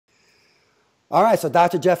All right, so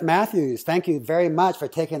Dr. Jeff Mathis, thank you very much for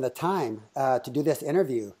taking the time to do this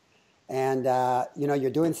interview. And, you're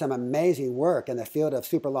doing some amazing work in the field of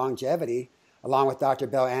super longevity, along with Dr.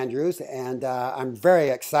 Bill Andrews. And I'm very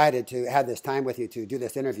excited to have this time with you to do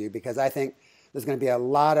this interview, because I think there's going to be a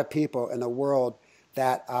lot of people in the world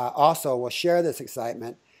that also will share this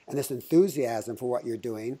excitement and this enthusiasm for what you're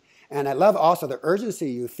doing. And I love also the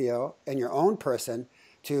urgency you feel in your own person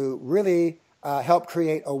to really help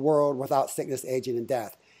create a world without sickness, aging, and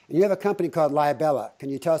death. And you have a company called Libella. Can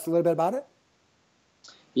you tell us a little bit about it?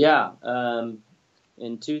 Yeah.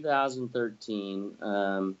 In 2013,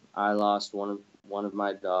 I lost one of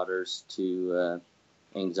my daughters to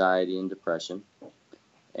anxiety and depression,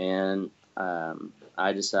 and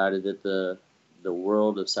I decided that the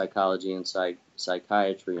world of psychology and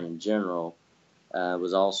psychiatry in general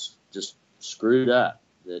was all just screwed up.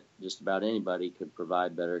 That just about anybody could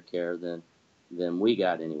provide better care than we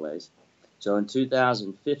got, anyways. So in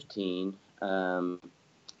 2015, I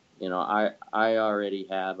already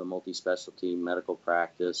have a multi-specialty medical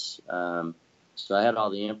practice. So I had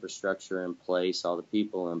all the infrastructure in place, all the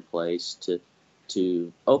people in place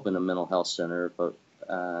to open a mental health center. But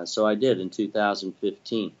so I did in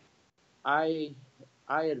 2015. I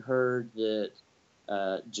had heard that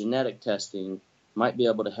genetic testing might be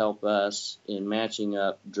able to help us in matching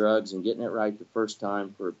up drugs and getting it right the first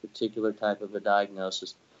time for a particular type of a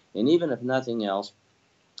diagnosis. And even if nothing else,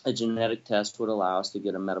 a genetic test would allow us to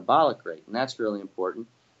get a metabolic rate. And that's really important,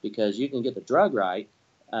 because you can get the drug right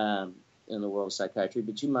in the world of psychiatry,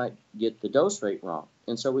 but you might get the dose rate wrong.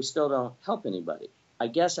 And so we still don't help anybody. I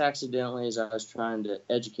guess accidentally, as I was trying to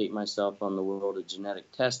educate myself on the world of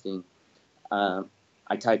genetic testing, I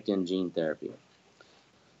typed in gene therapy.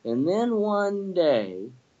 And then one day,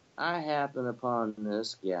 I happened upon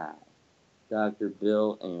this guy, Dr.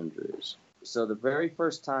 Bill Andrews. So the very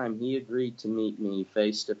first time he agreed to meet me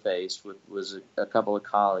face-to-face was a couple of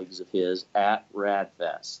colleagues of his at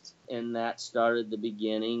RAADfest. And that started the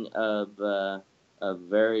beginning of a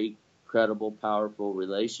very credible, powerful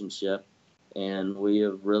relationship. And we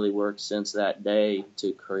have really worked since that day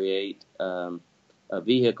to create a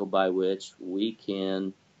vehicle by which we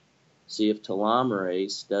can see if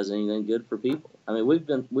telomerase does anything good for people. I mean,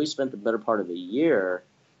 we spent the better part of a year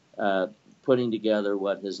putting together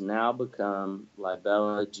what has now become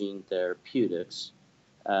Libella Gene Therapeutics.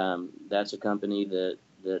 That's a company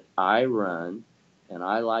that I run, and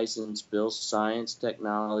I license Bill's science,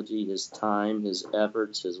 technology, his time, his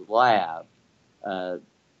efforts, his lab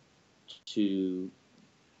to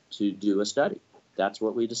do a study. That's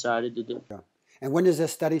what we decided to do. And when does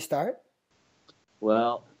this study start?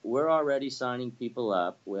 Well, we're already signing people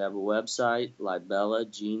up. We have a website,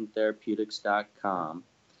 libellagenetherapeutics.com.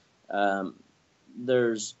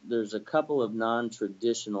 There's a couple of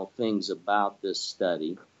non-traditional things about this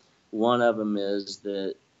study. One of them is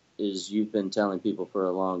you've been telling people for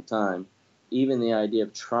a long time, even the idea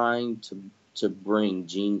of trying to bring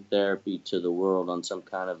gene therapy to the world on some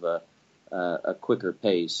kind of a quicker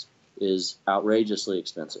pace is outrageously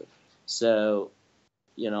expensive. So,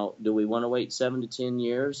 do we want to wait 7 to 10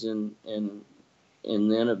 years and then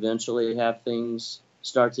eventually have things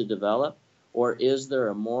start to develop? Or is there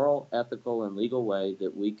a moral, ethical, and legal way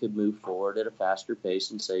that we could move forward at a faster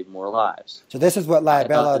pace and save more lives? So this is what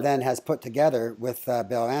Libella then has put together with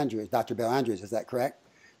Bill Andrews, Dr. Bill Andrews. Is that correct?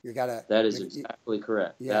 That is exactly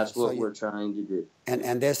correct. Yeah, that's what we're trying to do.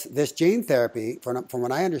 And this gene therapy, from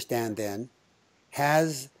what I understand then,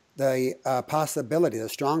 has the possibility, the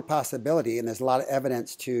strong possibility, and there's a lot of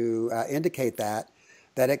evidence to indicate that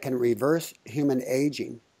it can reverse human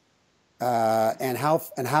aging. And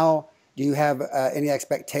how do you have any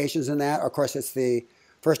expectations in that? Of course, it's the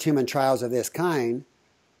first human trials of this kind,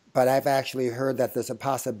 but I've actually heard that there's a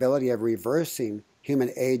possibility of reversing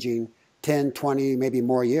human aging 10, 20, maybe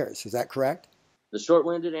more years. Is that correct? The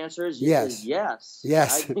short-winded answer is yes. Yes.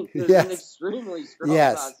 Yes. I think there's an extremely strong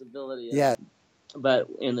possibility of yes. But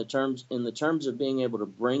in the terms of being able to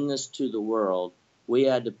bring this to the world, we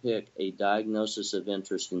had to pick a diagnosis of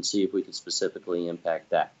interest and see if we could specifically impact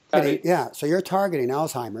that. Yeah, so you're targeting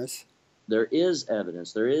Alzheimer's. There is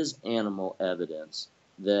evidence, there is animal evidence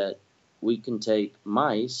that we can take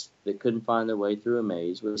mice that couldn't find their way through a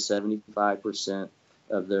maze with 75%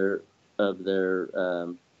 of their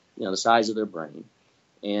the size of their brain,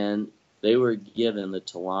 and they were given the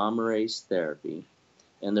telomerase therapy,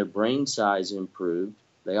 and their brain size improved.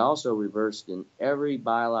 They also reversed in every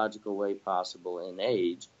biological way possible in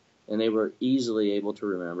age, and they were easily able to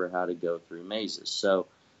remember how to go through mazes. So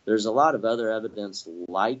there's a lot of other evidence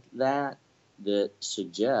like that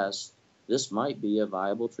suggests this might be a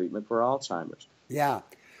viable treatment for Alzheimer's. Yeah,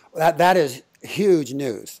 that is Huge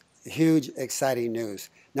news, huge, exciting news.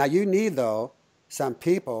 Now, you need, though, some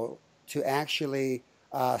people to actually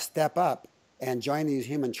step up and join these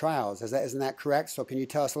human trials. Isn't that correct? So, can you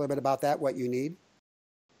tell us a little bit about that, what you need?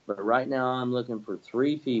 But right now, I'm looking for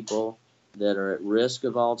 3 people that are at risk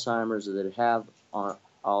of Alzheimer's or that have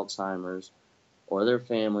Alzheimer's, or their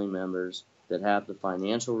family members that have the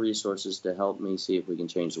financial resources to help me see if we can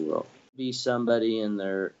change the world. Be somebody in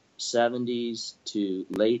their 70s to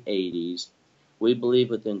late 80s. We believe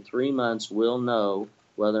within 3 months we'll know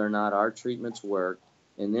whether or not our treatments work,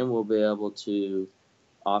 and then we'll be able to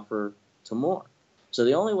offer to more. So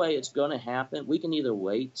the only way it's going to happen, we can either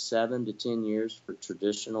wait 7 to 10 years for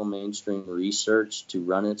traditional mainstream research to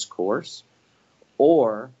run its course,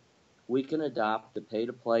 or we can adopt the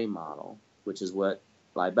pay-to-play model, which is what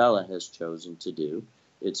Libella has chosen to do.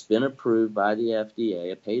 It's been approved by the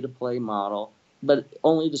FDA, a pay-to-play model, but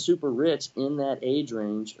only the super rich in that age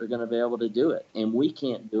range are going to be able to do it, and we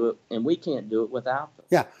can't do it, and we can't do it without them.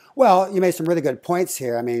 Yeah, well, you made some really good points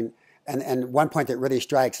here. I mean, and one point that really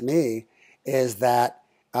strikes me is that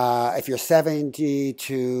if you're 70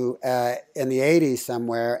 to in the 80s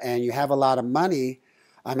somewhere and you have a lot of money,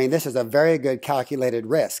 I mean, this is a very good calculated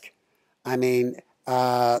risk. I mean,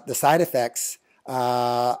 the side effects,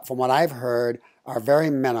 from what I've heard, are very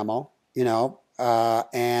minimal, you know,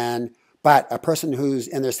 but a person who's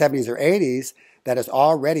in their 70s or 80s that is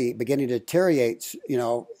already beginning to deteriorate, you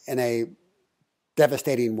know, in a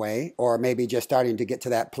devastating way, or maybe just starting to get to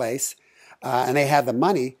that place, and they have the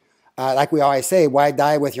money, like we always say, why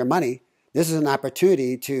die with your money? This is an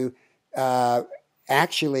opportunity to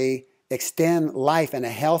actually extend life in a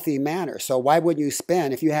healthy manner. So why wouldn't you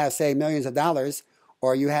spend, if you have, say, millions of dollars,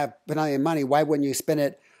 or you have plenty of money, why wouldn't you spend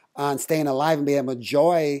it on staying alive and being able to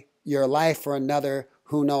enjoy your life for another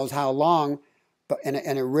who knows how long, but in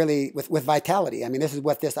a really, with vitality? I mean, this is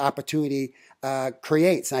what this opportunity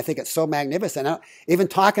creates. And I think it's so magnificent. Even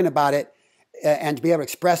talking about it and to be able to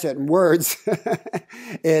express it in words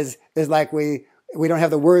is like we don't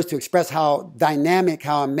have the words to express how dynamic,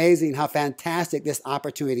 how amazing, how fantastic this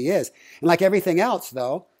opportunity is. And like everything else,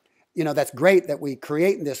 though, you know, that's great that we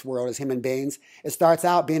create in this world as human beings. It starts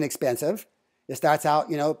out being expensive. It starts out,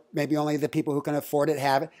 you know, maybe only the people who can afford it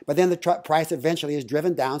have it. But then the price eventually is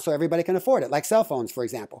driven down so everybody can afford it, like cell phones, for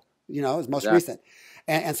example, you know, is most recent.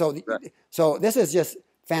 And so, so this is just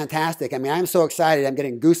fantastic. I mean, I'm so excited. I'm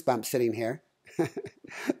getting goosebumps sitting here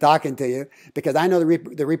talking to you, because I know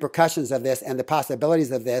the repercussions of this and the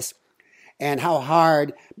possibilities of this, and how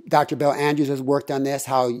hard Dr. Bill Andrews has worked on this,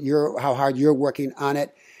 how hard you're working on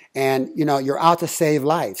it. And, you know, you're out to save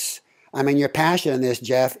lives. I mean, your passion in this,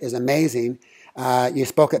 Jeff, is amazing. You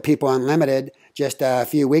spoke at People Unlimited just a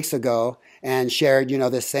few weeks ago and shared, you know,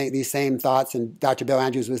 these same thoughts, and Dr. Bill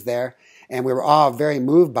Andrews was there, and we were all very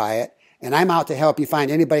moved by it. And I'm out to help you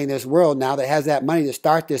find anybody in this world now that has that money to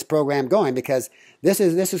start this program going, because this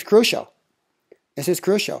is crucial. This is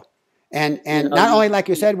crucial. And not only, like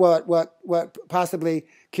you said, what possibly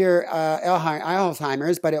cure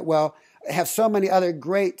Alzheimer's, but it will have so many other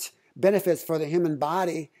great benefits for the human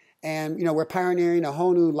body. And, you know, we're pioneering a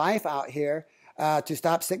whole new life out here to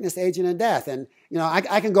stop sickness, aging, and death. And, you know,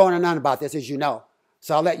 I can go on and on about this, as you know.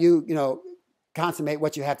 So I'll let you, you know, consummate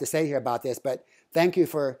what you have to say here about this. But thank you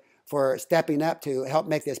for stepping up to help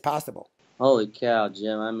make this possible. Holy cow,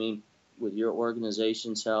 Jim. I mean, with your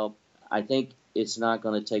organization's help, I think it's not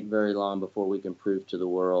going to take very long before we can prove to the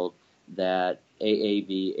world that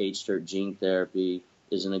AAV, HTERT gene therapy,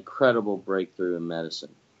 is an incredible breakthrough in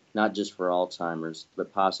medicine, not just for Alzheimer's,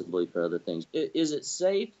 but possibly for other things. Is it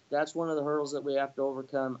safe? That's one of the hurdles that we have to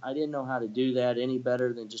overcome. I didn't know how to do that any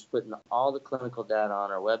better than just putting all the clinical data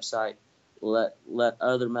on our website. Let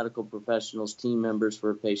other medical professionals, team members for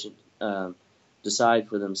a patient decide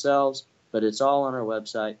for themselves, but it's all on our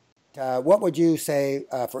website. What would you say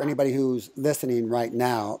for anybody who's listening right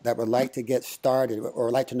now that would like to get started or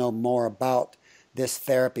like to know more about this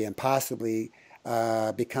therapy and possibly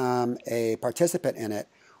become a participant in it?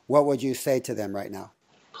 What would you say to them right now?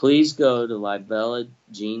 Please go to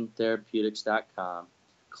libellagenetherapeutics.com,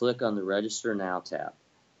 click on the Register Now tab.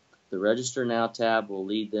 The Register Now tab will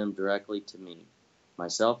lead them directly to me. My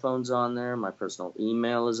cell phone's on there, my personal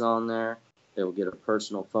email is on there. They will get a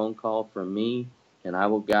personal phone call from me, and I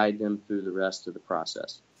will guide them through the rest of the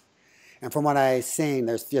process. And from what I've seen,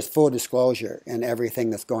 there's just full disclosure in everything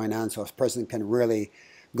that's going on, so a person can really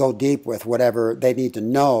go deep with whatever they need to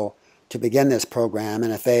know to begin this program.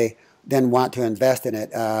 And if they then want to invest in it,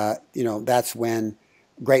 you know, that's when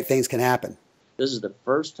great things can happen. This is the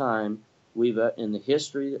first time we've, in the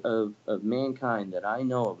history of mankind that I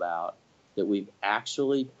know about, that we've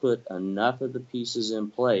actually put enough of the pieces in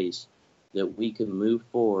place that we can move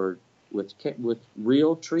forward with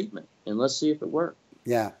real treatment, and let's see if it works.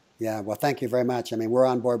 Yeah, yeah. Well, thank you very much. I mean, we're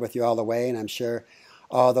on board with you all the way, and I'm sure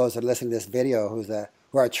all those that are listening to this video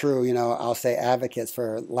who are true, I'll say advocates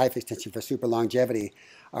for life extension, for super longevity,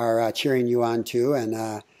 are cheering you on too.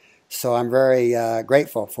 And so I'm very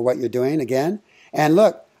grateful for what you're doing again. And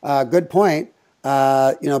look, good point.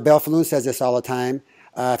 Bill Falloon says this all the time.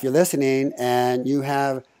 If you're listening and you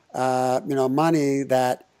have, money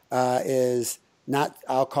that is not,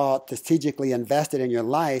 I'll call it strategically invested in your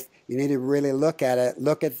life, you need to really look at it.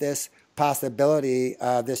 Look at this possibility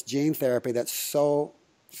of this gene therapy that's so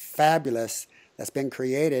fabulous that's been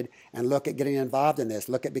created, and look at getting involved in this.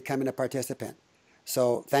 Look at becoming a participant.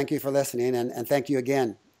 So thank you for listening, and thank you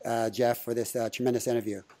again, Jeff, for this tremendous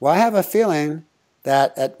interview. Well, I have a feeling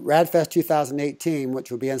that at RAADfest 2018, which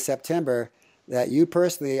will be in September, that you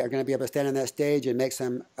personally are going to be able to stand on that stage and make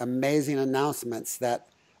some amazing announcements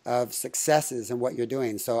of successes in what you're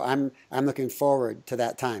doing. So I'm looking forward to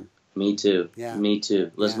that time. Me too. Yeah. Me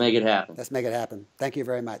too. Let's make it happen. Let's make it happen. Thank you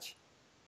very much.